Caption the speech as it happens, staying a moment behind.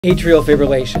Atrial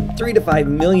fibrillation. 3 to 5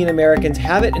 million Americans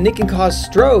have it, and it can cause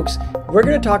strokes. We're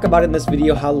going to talk about in this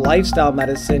video how lifestyle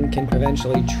medicine can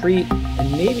preventively treat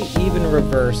and maybe even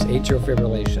reverse atrial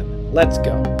fibrillation. Let's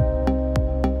go.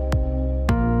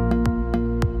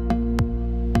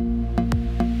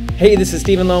 Hey, this is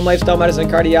Stephen Loam, lifestyle medicine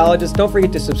cardiologist. Don't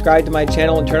forget to subscribe to my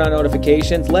channel and turn on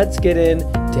notifications. Let's get into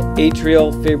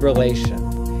atrial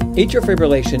fibrillation. Atrial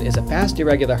fibrillation is a fast,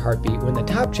 irregular heartbeat when the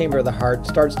top chamber of the heart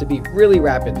starts to beat really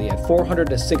rapidly at 400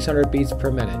 to 600 beats per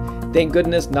minute. Thank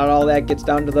goodness not all that gets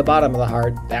down to the bottom of the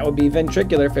heart. That would be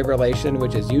ventricular fibrillation,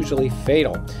 which is usually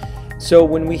fatal. So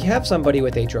when we have somebody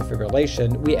with atrial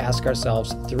fibrillation, we ask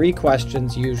ourselves 3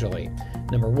 questions usually.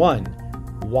 Number 1,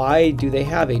 why do they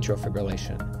have atrial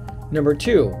fibrillation? Number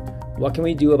 2, what can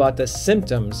we do about the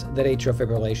symptoms that atrial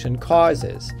fibrillation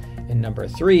causes? And number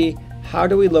 3, how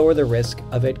do we lower the risk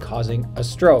of it causing a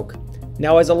stroke?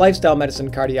 Now, as a lifestyle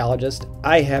medicine cardiologist,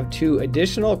 I have 2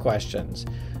 additional questions.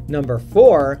 Number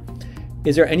 4,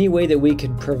 is there any way that we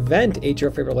could prevent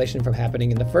atrial fibrillation from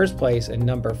happening in the first place? And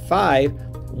number 5,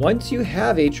 once you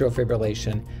have atrial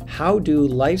fibrillation, how do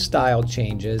lifestyle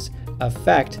changes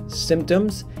affect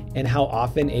symptoms and how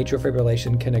often atrial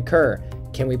fibrillation can occur?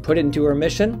 Can we put it into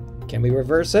remission? Can we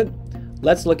reverse it?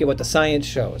 Let's look at what the science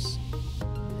shows.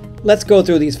 Let's go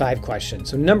through these 5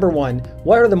 questions. So number 1,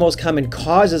 what are the most common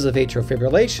causes of atrial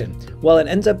fibrillation? Well, it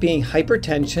ends up being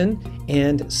hypertension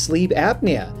and sleep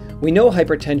apnea. We know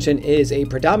hypertension is a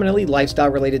predominantly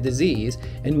lifestyle-related disease,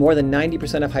 and more than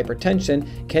 90% of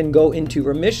hypertension can go into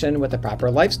remission with the proper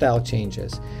lifestyle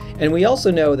changes. And we also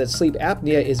know that sleep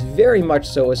apnea is very much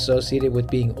so associated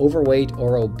with being overweight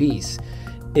or obese.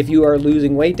 If you are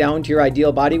losing weight down to your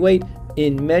ideal body weight,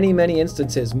 in many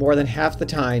instances, more than half the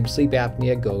time, sleep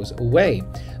apnea goes away.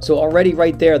 So already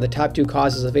right there, the top 2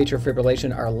 causes of atrial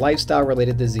fibrillation are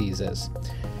lifestyle-related diseases.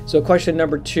 So question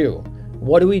number 2,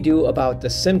 what do we do about the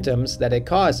symptoms that it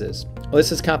causes? Well,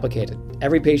 this is complicated.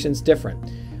 Every patient's different.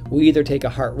 We either take a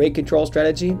heart rate control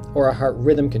strategy or a heart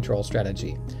rhythm control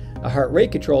strategy. A heart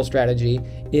rate control strategy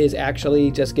is actually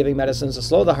just giving medicines to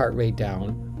slow the heart rate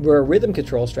down, where a rhythm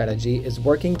control strategy is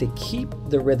working to keep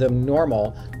the rhythm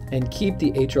normal and keep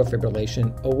the atrial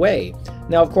fibrillation away.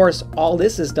 Now, of course, all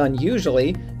this is done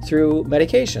usually through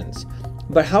medications.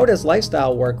 But how does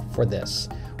lifestyle work for this?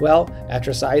 Well,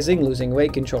 exercising, losing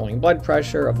weight, controlling blood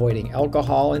pressure, avoiding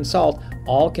alcohol and salt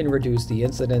all can reduce the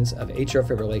incidence of atrial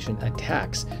fibrillation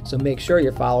attacks. So make sure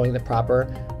you're following the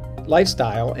proper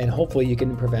lifestyle, and hopefully you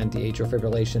can prevent the atrial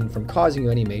fibrillation from causing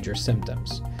you any major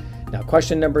symptoms. Now,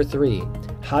 question number 3,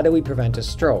 how do we prevent a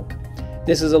stroke?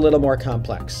 This is a little more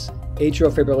complex.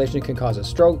 Atrial fibrillation can cause a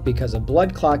stroke because a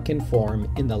blood clot can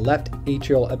form in the left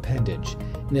atrial appendage.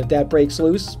 And if that breaks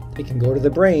loose, it can go to the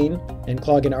brain and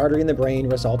clog an artery in the brain,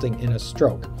 resulting in a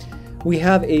stroke. We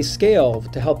have a scale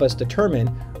to help us determine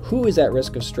who is at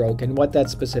risk of stroke and what that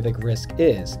specific risk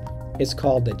is. It's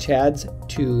called the CHADS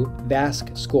 2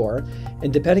 VASC score,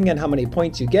 and depending on how many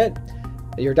points you get,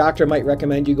 your doctor might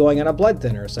recommend you going on a blood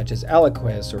thinner such as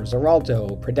Eliquis or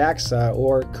Xarelto, Pradaxa,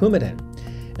 or Coumadin.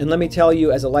 And let me tell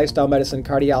you, as a lifestyle medicine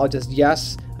cardiologist,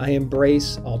 yes, I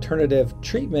embrace alternative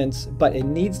treatments, but it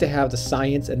needs to have the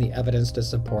science and the evidence to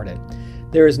support it.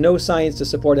 There is no science to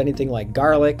support anything like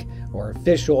garlic or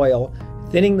fish oil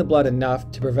thinning the blood enough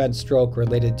to prevent stroke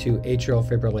related to atrial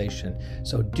fibrillation.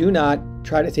 So do not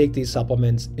try to take these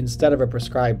supplements instead of a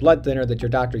prescribed blood thinner that your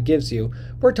doctor gives you.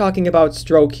 We're talking about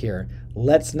stroke here.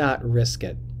 Let's not risk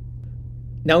it.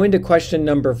 Now into question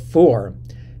number 4.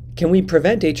 Can we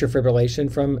prevent atrial fibrillation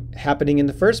from happening in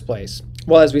the first place?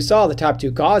 Well, as we saw, the top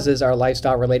 2 causes are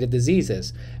lifestyle-related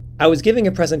diseases. I was giving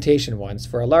a presentation once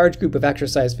for a large group of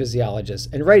exercise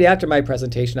physiologists, and right after my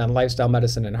presentation on lifestyle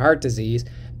medicine and heart disease,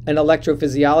 an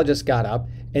electrophysiologist got up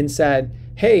and said,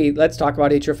 hey, let's talk about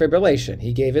atrial fibrillation.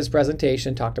 He gave his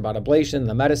presentation, talked about ablation,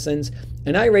 the medicines,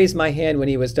 and I raised my hand when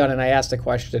he was done and I asked a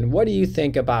question, what do you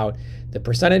think about the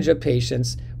percentage of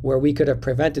patients where we could have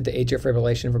prevented the atrial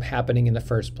fibrillation from happening in the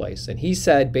first place? And he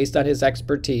said, based on his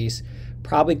expertise,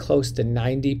 probably close to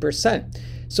 90%.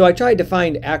 So I tried to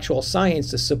find actual science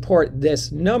to support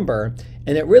this number,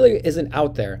 and it really isn't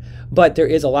out there. But there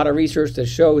is a lot of research that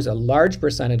shows a large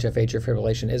percentage of atrial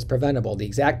fibrillation is preventable. The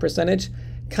exact percentage,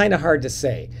 kind of hard to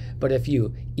say. But if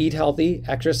you eat healthy,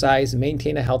 exercise,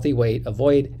 maintain a healthy weight,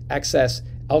 avoid excess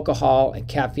alcohol and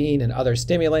caffeine and other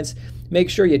stimulants, make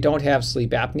sure you don't have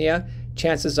sleep apnea,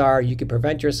 chances are you can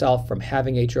prevent yourself from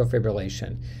having atrial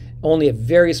fibrillation. Only a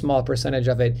very small percentage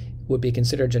of it would be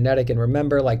considered genetic, and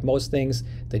remember, like most things,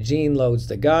 the gene loads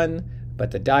the gun,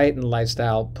 but the diet and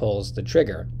lifestyle pulls the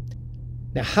trigger.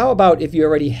 Now, how about if you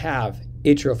already have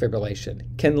atrial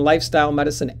fibrillation? Can lifestyle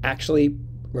medicine actually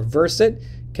reverse it?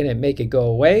 Can it make it go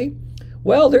away?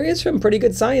 Well, there is some pretty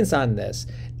good science on this.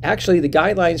 Actually, the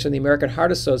guidelines from the American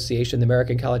Heart Association, the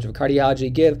American College of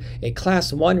Cardiology, give a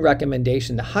class 1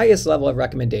 recommendation, the highest level of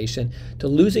recommendation to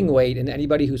losing weight in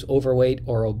anybody who's overweight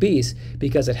or obese,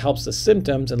 because it helps the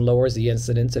symptoms and lowers the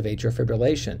incidence of atrial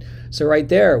fibrillation. So right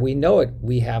there, we know it.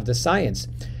 We have the science.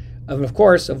 And of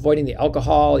course, avoiding the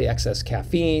alcohol, the excess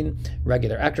caffeine,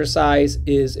 regular exercise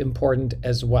is important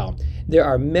as well. There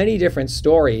are many different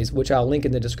stories, which I'll link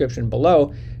in the description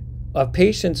below, of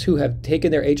patients who have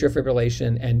taken their atrial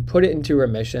fibrillation and put it into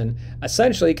remission,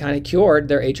 essentially kind of cured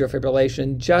their atrial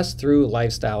fibrillation just through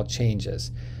lifestyle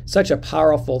changes. Such a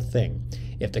powerful thing.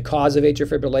 If the cause of atrial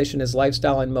fibrillation is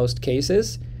lifestyle in most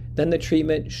cases, then the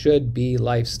treatment should be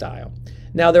lifestyle.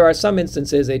 Now, there are some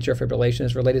instances atrial fibrillation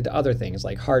is related to other things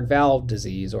like heart valve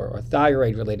disease or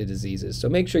thyroid-related diseases. So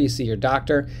make sure you see your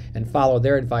doctor and follow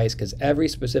their advice, because every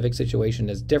specific situation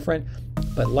is different,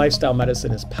 but lifestyle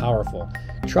medicine is powerful.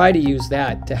 Try to use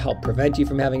that to help prevent you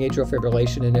from having atrial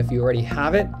fibrillation, and if you already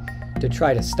have it, to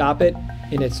try to stop it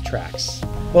in its tracks.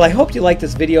 Well, I hope you liked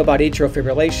this video about atrial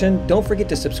fibrillation. Don't forget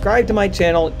to subscribe to my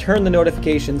channel, turn the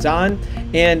notifications on,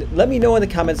 and let me know in the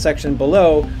comment section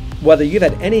below whether you've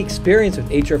had any experience with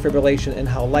atrial fibrillation and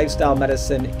how lifestyle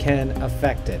medicine can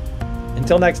affect it.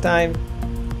 Until next time,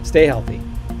 stay healthy.